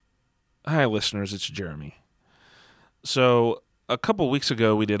Hi, listeners. It's Jeremy. So, a couple weeks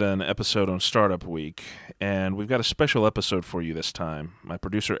ago, we did an episode on Startup Week, and we've got a special episode for you this time. My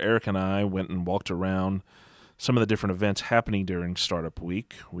producer, Eric, and I went and walked around some of the different events happening during Startup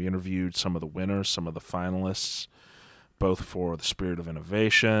Week. We interviewed some of the winners, some of the finalists, both for the Spirit of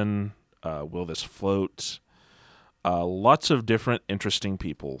Innovation, Will This Float, lots of different interesting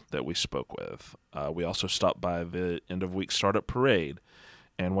people that we spoke with. We also stopped by the end-of-week Startup Parade.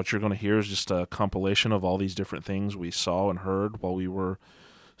 And what you're going to hear is just a compilation of all these different things we saw and heard while we were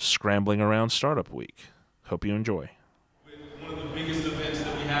scrambling around Startup Week. Hope you enjoy. One of the biggest events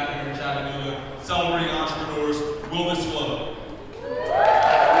that we have here in Chattanooga, celebrating entrepreneurs, Will This Float?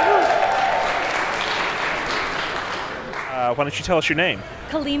 Why don't you tell us your name?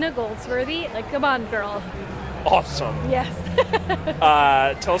 Kalina Goldsworthy, like the Bond girl. Awesome. Yes.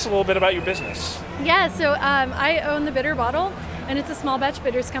 Tell us a little bit about your business. Yeah, so I own the Bitter Bottle, and it's a small batch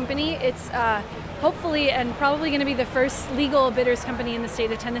bitters company. It's hopefully and probably going to be the first legal bitters company in the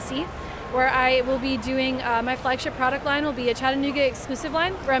state of Tennessee, where I will be doing my flagship product line will be a Chattanooga exclusive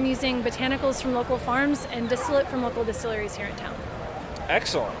line, where I'm using botanicals from local farms and distillate from local distilleries here in town.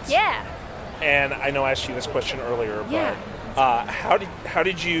 Excellent. Yeah. And I know I asked you this question earlier, but how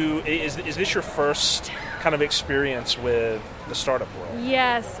did you, is this your first kind of experience with the startup world?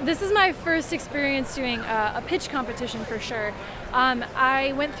 Yes, this is my first experience doing a pitch competition for sure.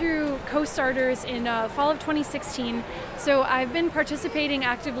 I went through co-starters in fall of 2016, so I've been participating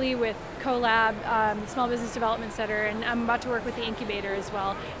actively with CoLab, Small Business Development Center, and I'm about to work with the incubator as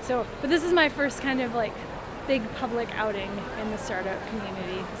well. So, but this is my first kind of like big public outing in the startup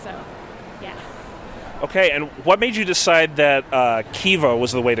community, so yeah. Okay, and what made you decide that Kiva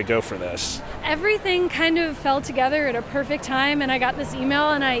was the way to go for this? Everything kind of fell together at a perfect time, and I got this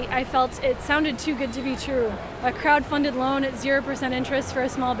email, and I felt it sounded too good to be true. A crowd-funded loan at 0% interest for a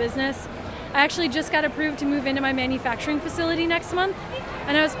small business. I actually just got approved to move into my manufacturing facility next month,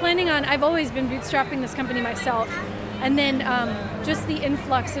 and I was planning on, I've always been bootstrapping this company myself, and then just the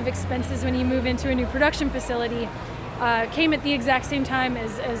influx of expenses when you move into a new production facility came at the exact same time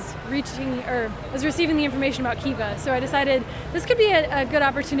as receiving the information about Kiva. So I decided this could be a good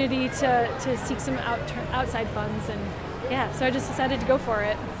opportunity to seek some outside funds, and yeah, so I just decided to go for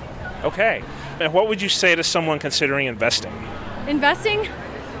it. Okay. And what would you say to someone considering investing? Investing?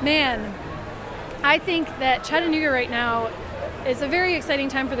 Man, I think that Chattanooga right now is a very exciting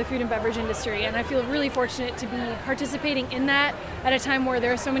time for the food and beverage industry, and I feel really fortunate to be participating in that at a time where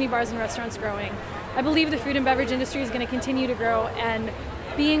there are so many bars and restaurants growing. I believe the food and beverage industry is going to continue to grow, and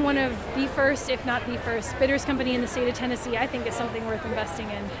being one of the first, if not the first, bitters company in the state of Tennessee, I think is something worth investing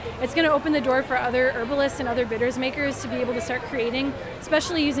in. It's going to open the door for other herbalists and other bitters makers to be able to start creating,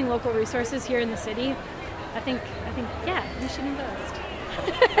 especially using local resources here in the city. I think, yeah, we should invest.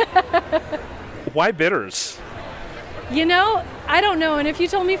 Why bitters? You know, I don't know, and if you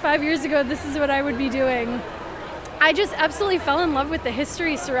told me 5 years ago this is what I would be doing, I just absolutely fell in love with the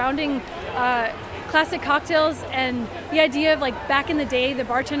history surrounding classic cocktails, and the idea of, like, back in the day, the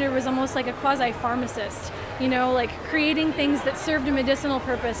bartender was almost like a quasi-pharmacist, you know, like creating things that served a medicinal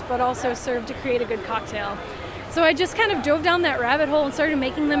purpose but also served to create a good cocktail. So I just kind of dove down that rabbit hole and started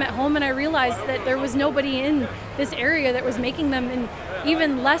making them at home, and I realized that there was nobody in this area that was making them, and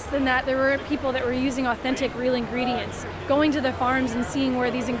even less than that, there were people that were using authentic, real ingredients, going to the farms and seeing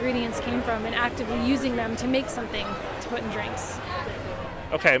where these ingredients came from and actively using them to make something to put in drinks.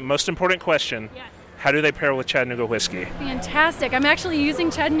 Okay, most important question. Yes. How do they pair with Chattanooga whiskey? Fantastic. I'm actually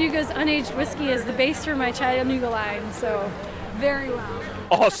using Chattanooga's unaged whiskey as the base for my Chattanooga line, so very well.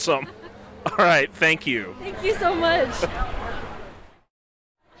 Awesome. All right, thank you. Thank you so much.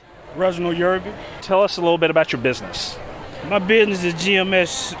 Reginald Yerby. Tell us a little bit about your business. My business is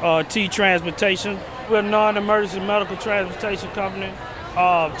GMS T Transportation. We're a non-emergency medical transportation company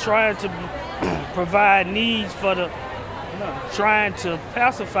trying to provide needs for trying to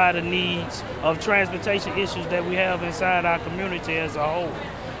pacify the needs of transportation issues that we have inside our community as a whole.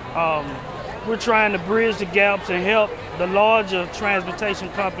 We're trying to bridge the gaps and help the larger transportation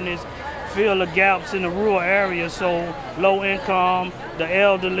companies fill the gaps in the rural areas so low income, the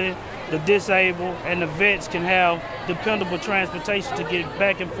elderly, the disabled, and the vets can have dependable transportation to get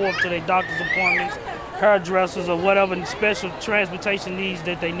back and forth to their doctor's appointments, hairdressers, or whatever special transportation needs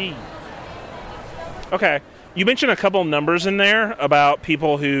that they need. Okay. You mentioned a couple of numbers in there about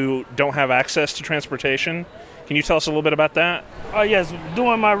people who don't have access to transportation. Can you tell us a little bit about that? Yes.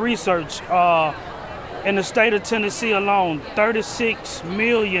 Doing my research, in the state of Tennessee alone, 36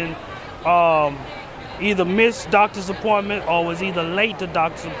 million either missed doctor's appointment or was either late to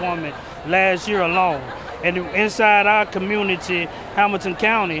doctor's appointment last year alone. And inside our community, Hamilton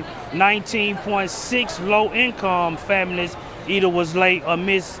County, 19.6 low-income families either was late or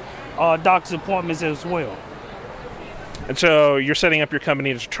missed doctor's appointments as well. And so you're setting up your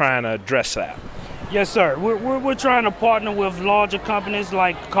company to try and address that. Yes, sir. We're trying to partner with larger companies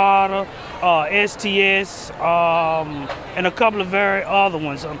like Carter, STS, and a couple of very other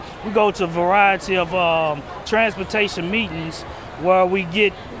ones. We go to a variety of transportation meetings where we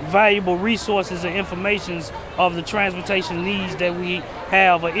get valuable resources and information of the transportation needs that we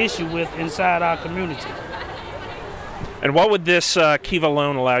have an issue with inside our community. And what would this Kiva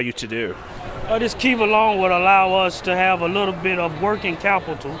loan allow you to do? This Kiva loan would allow us to have a little bit of working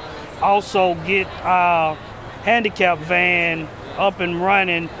capital, also get our handicap van up and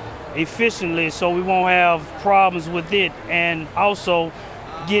running efficiently so we won't have problems with it, and also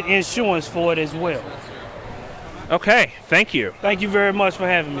get insurance for it as well. Okay, thank you. Thank you very much for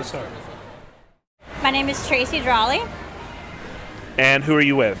having me, sir. My name is Tracy Drawley. And who are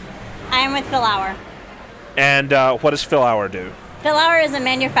you with? I am with Phil Hour. And what does Phil Hour do? Phil Hour is a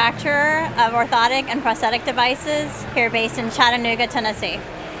manufacturer of orthotic and prosthetic devices here based in Chattanooga, Tennessee.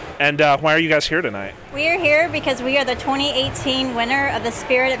 And why are you guys here tonight? We are here because we are the 2018 winner of the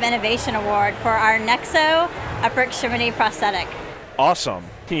Spirit of Innovation Award for our Nexo upper extremity prosthetic. Awesome.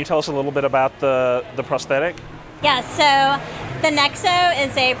 Can you tell us a little bit about the prosthetic? Yes, so the Nexo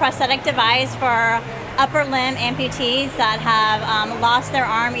is a prosthetic device for upper limb amputees that have lost their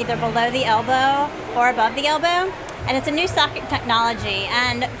arm either below the elbow or above the elbow. And it's a new socket technology.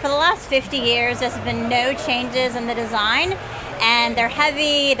 And for the last 50 years, there's been no changes in the design. And they're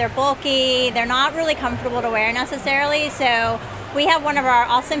heavy, they're bulky, they're not really comfortable to wear necessarily. So we have one of our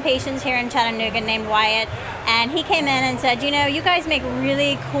awesome patients here in Chattanooga named Wyatt. And he came in and said, you guys make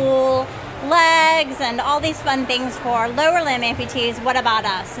really cool legs and all these fun things for lower limb amputees. What about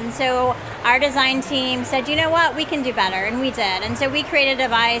us? And so our design team said, you know what, we can do better, and we did. And so we created a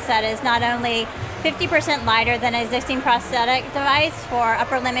device that is not only 50% lighter than an existing prosthetic device for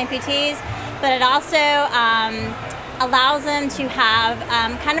upper limb amputees, but it also allows them to have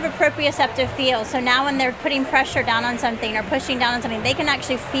kind of a proprioceptive feel. So now when they're putting pressure down on something or pushing down on something, they can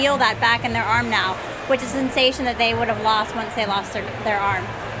actually feel that back in their arm now, which is a sensation that they would have lost once they lost their arm.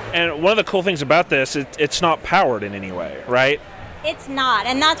 And one of the cool things about this, it's not powered in any way, right? It's not,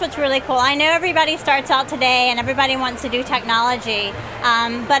 and that's what's really cool. I know everybody starts out today and everybody wants to do technology,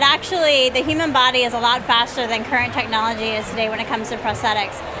 but actually the human body is a lot faster than current technology is today when it comes to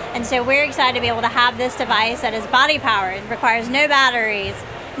prosthetics. And so we're excited to be able to have this device that is body powered, requires no batteries,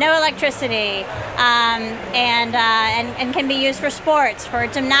 no electricity, and can be used for sports, for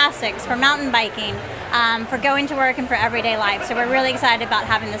gymnastics, for mountain biking, for going to work and for everyday life. So we're really excited about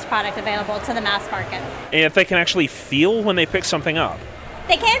having this product available to the mass market. And if they can actually feel when they pick something up?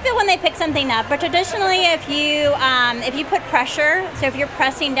 They can feel when they pick something up, but traditionally if you put pressure, so if you're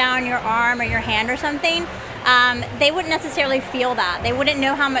pressing down your arm or your hand or something, they wouldn't necessarily feel that. They wouldn't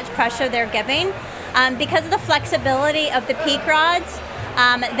know how much pressure they're giving. Because of the flexibility of the PEEK rods,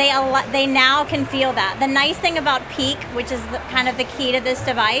 they now can feel that. The nice thing about PEEK, which is kind of the key to this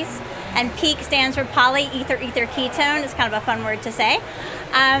device, and PEEK stands for polyether ether ketone. It's kind of a fun word to say.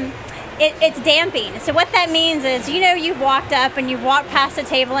 It's damping. So what that means is, you've walked up and you've walked past a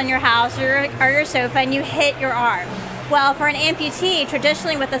table in your house or your sofa and you hit your arm. Well, for an amputee,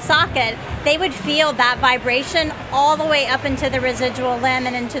 traditionally with a socket, they would feel that vibration all the way up into the residual limb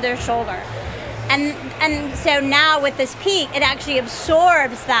and into their shoulder. And so now with this PEEK, it actually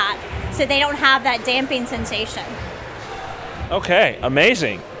absorbs that, so they don't have that damping sensation. Okay,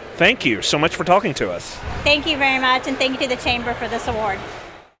 amazing. Thank you so much for talking to us. Thank you very much, and thank you to the Chamber for this award.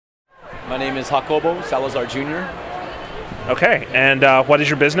 My name is Jacobo Salazar Jr. Okay, and what is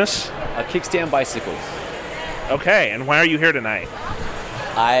your business? Kickstand Bicycles. Okay, and why are you here tonight?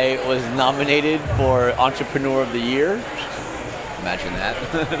 I was nominated for Entrepreneur of the Year. Imagine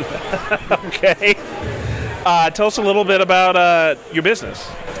that. Okay. Tell us a little bit about your business.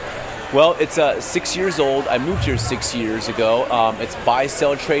 Well, it's 6 years old. I moved here 6 years ago. It's buy,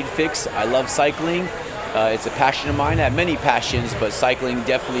 sell, trade, fix. I love cycling. It's a passion of mine. I have many passions, but cycling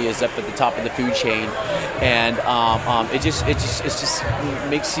definitely is up at the top of the food chain. And it just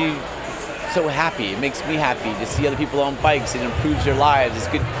makes you so happy. It makes me happy to see other people on bikes. It improves their lives. It's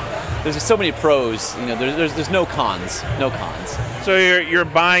good. There's just so many pros. There's no cons. No cons. So you're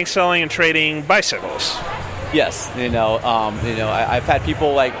buying, selling, and trading bicycles. Yes. I've had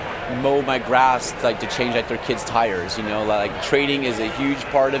people mow my grass to change their kids' tires. Trading is a huge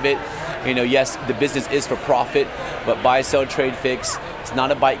part of it. Yes, the business is for profit, but buy, sell, trade, fix. It's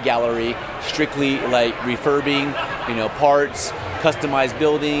not a bike gallery. Strictly refurbing, parts, customized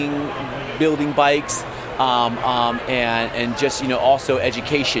building bikes. and just also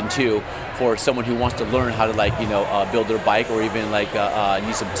education too for someone who wants to learn how to build their bike, or even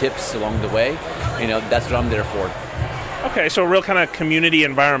need some tips along the way. That's what I'm there for. Okay, so a real kind of community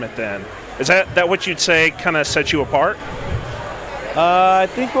environment then. Is that what you'd say kind of sets you apart? I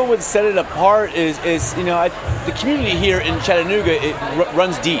think what would set it apart is the community here in Chattanooga. It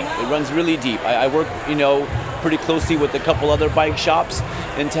runs deep. It runs really deep. I work pretty closely with a couple other bike shops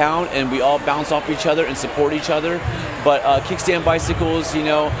in town, and we all bounce off each other and support each other. But kickstand bicycles,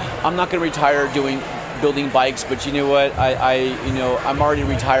 I'm not going to retire building bikes, but you know what? I'm already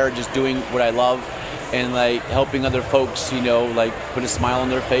retired just doing what I love, and helping other folks, put a smile on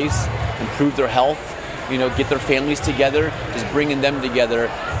their face, improve their health. Get their families together, just bringing them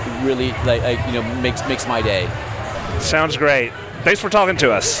together really makes my day. Sounds great. Thanks for talking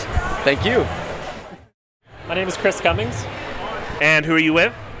to us. Thank you. My name is Chris Cummings. And who are you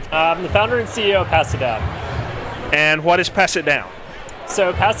with? I'm the founder and CEO of Pass It Down. And what is Pass It Down?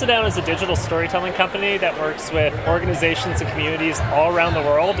 So Pass It Down is a digital storytelling company that works with organizations and communities all around the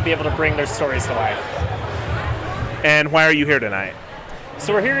world to be able to bring their stories to life. And why are you here tonight?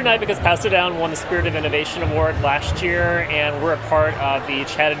 So we're here tonight because Pass It Down won the Spirit of Innovation Award last year, and we're a part of the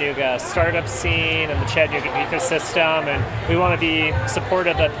Chattanooga startup scene and the Chattanooga ecosystem, and we want to be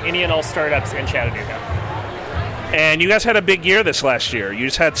supportive of any and all startups in Chattanooga. And you guys had a big year this last year. You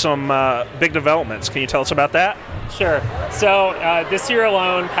just had some big developments. Can you tell us about that? Sure. So this year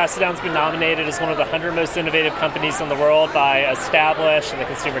alone, Pass It Down's been nominated as one of the 100 most innovative companies in the world by Establish and the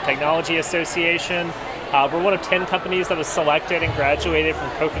Consumer Technology Association. We're one of 10 companies that was selected and graduated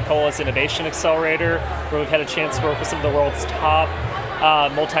from Coca-Cola's Innovation Accelerator, where we've had a chance to work with some of the world's top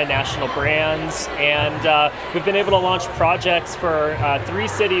multinational brands. And we've been able to launch projects for 3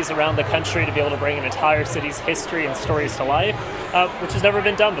 cities around the country to be able to bring an entire city's history and stories to life, which has never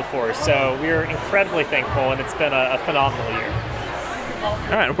been done before. So we're incredibly thankful, and it's been a phenomenal year.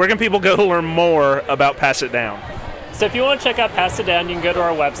 All right, where can people go to learn more about Pass It Down? So if you want to check out Pass It Down, you can go to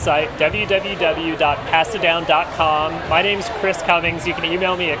our website, www.passitdown.com. My name's Chris Cummings. You can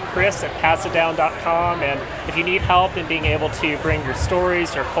email me at chris@passitdown.com. And if you need help in being able to bring your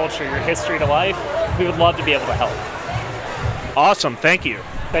stories, your culture, your history to life, we would love to be able to help. Awesome. Thank you.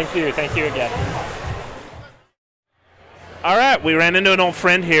 Thank you. Thank you again. All right. We ran into an old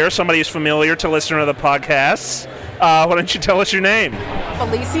friend here, somebody who's familiar to listener to the podcasts. Why don't you tell us your name?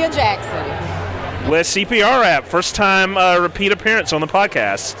 Felicia Jackson. With CPR Rap, first time repeat appearance on the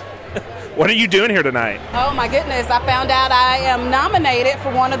podcast. What are you doing here tonight? Oh my goodness, I found out I am nominated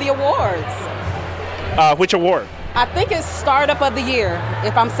for one of the awards. Which award? I think it's Startup of the Year,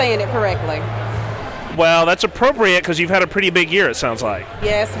 if I'm saying it correctly. Well, that's appropriate because you've had a pretty big year, it sounds like.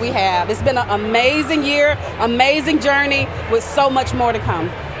 Yes, we have. It's been an amazing year, amazing journey with so much more to come.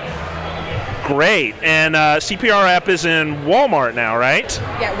 Great. And CPR App is in Walmart now, right?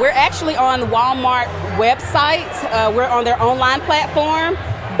 Yeah, we're actually on the Walmart website. We're on their online platform.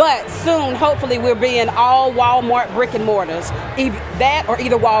 But soon, hopefully, we'll be in all Walmart brick and mortars. That or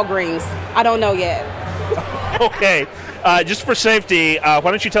either Walgreens. I don't know yet. Okay. Just for safety, why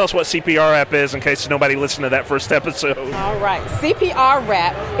don't you tell us what CPR App is in case nobody listened to that first episode? All right. CPR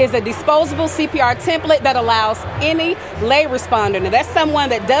Wrap is a disposable CPR template that allows any lay responder, and that's someone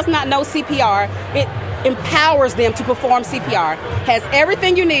that does not know CPR, it empowers them to perform CPR. Has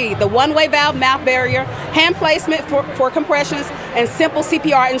everything you need, the one-way valve mouth barrier, hand placement for compressions, and simple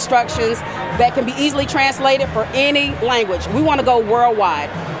CPR instructions that can be easily translated for any language. We want to go worldwide.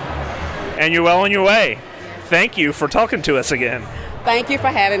 And you're well on your way. Thank you for talking to us again. Thank you for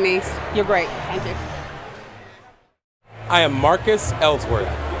having me. You're great. Thank you. I am Marcus Ellsworth.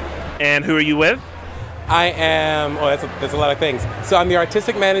 And who are you with? I am, that's a lot of things. So I'm the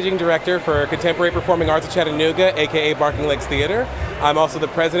Artistic Managing Director for Contemporary Performing Arts of Chattanooga, a.k.a. Barking Legs Theater. I'm also the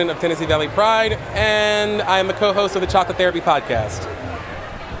President of Tennessee Valley Pride, and I'm the co-host of the Chocolate Therapy Podcast.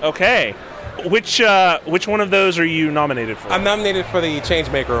 Okay. Which one of those are you nominated for? I'm nominated for the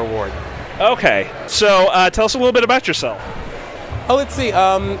Changemaker Award. Okay. So tell us a little bit about yourself. Oh, let's see.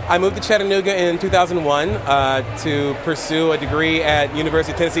 I moved to Chattanooga in 2001 to pursue a degree at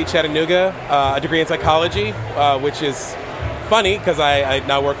University of Tennessee Chattanooga, a degree in psychology, which is funny because I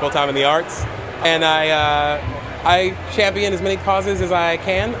now work full-time in the arts. And I champion as many causes as I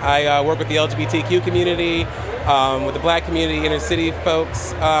can. I work with the LGBTQ community, with the black community, inner city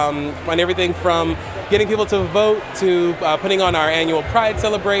folks, on everything from getting people to vote to putting on our annual Pride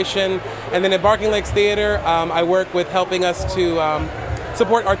celebration. And then at Barking Legs Theater, I work with helping us to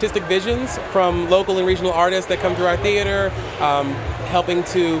support artistic visions from local and regional artists that come through our theater, helping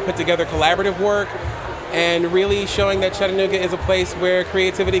to put together collaborative work. and really showing that Chattanooga is a place where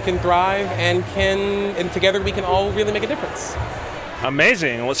creativity can thrive and together we can all really make a difference.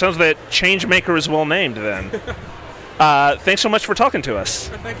 Amazing. Well, it sounds that Changemaker is well named then. Thanks so much for talking to us.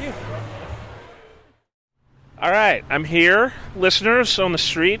 Thank you. All right, I'm here, listeners on the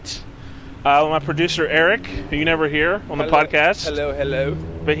street. My producer, Eric, who you never hear on the podcast. Hello.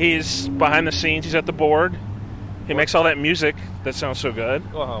 But he's behind the scenes. He's at the board. He makes all that music that sounds so good.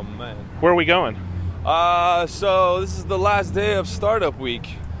 Oh, man. Where are we going? So this is the last day of Startup Week.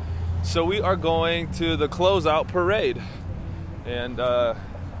 So we are going to the closeout parade. And we're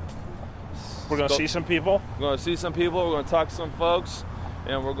going to see some people? We're going to see some people. We're going to talk to some folks.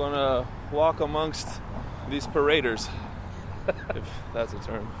 And we're going to walk amongst these paraders, if that's a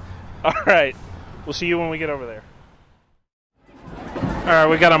term. All right. We'll see you when we get over there. All right,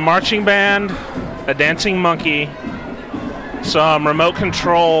 we got a marching band, a dancing monkey, some remote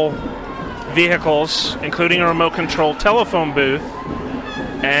control vehicles, including a remote control telephone booth,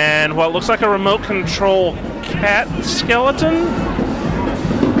 and what looks like a remote control cat skeleton.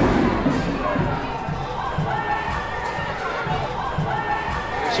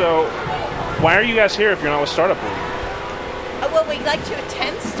 So, why are you guys here if you're not with Startup Week? Well, we'd like to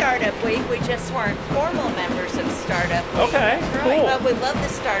attend Startup Week. We just weren't formal members of Startup Week. Okay, cool. But we love the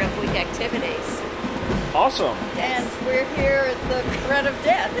Startup Week activities. Awesome. And we're here at the threat of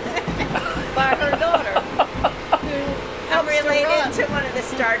death by her daughter, who I'm helps related to to one of the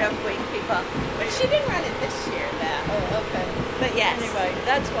Startup Week people. But she didn't run it this year, though. Oh, okay. But yes. Anyway,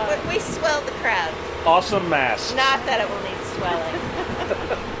 that's why. But we swelled the crowd. Awesome mask. Not that it will need swelling.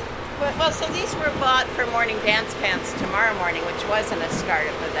 Well, so these were bought for morning dance pants tomorrow morning, which wasn't a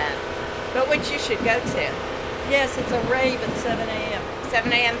startup event, but which you should go to. Yes, it's a rave at 7 a.m.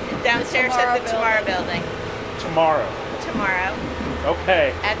 7 a.m. downstairs at the Tomorrow Building. Tomorrow.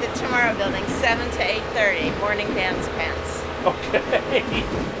 Okay. At the Tomorrow Building, 7 to 8:30, morning dance pants. Okay.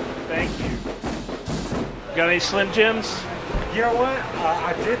 Thank you. Got any Slim Jims? You know what?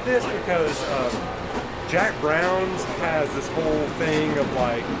 I did this because Jack Brown's has this whole thing of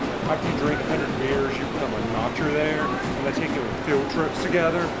like, after you drink 100 beers, you become a notcher there, and they take you on field trips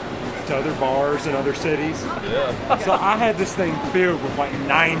together to other bars in other cities. Yeah. So I had this thing filled with like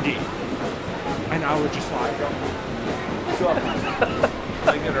 90, and I would just like go.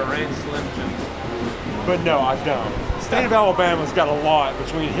 I can arrange Slim Jim. But no, I don't. The state of Alabama's got a lot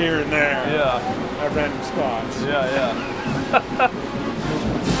between here and there. Yeah. At random spots. Yeah.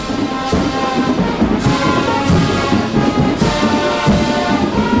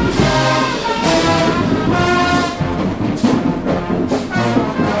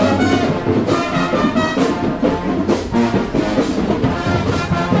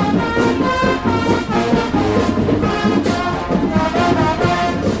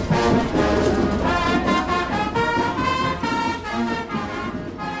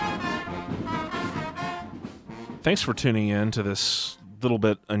 Thanks for tuning in to this little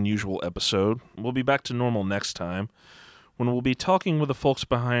bit unusual episode. We'll be back to normal next time when we'll be talking with the folks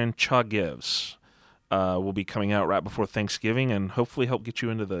behind Cha Gives. We'll be coming out right before Thanksgiving and hopefully help get you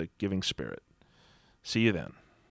into the giving spirit. See you then.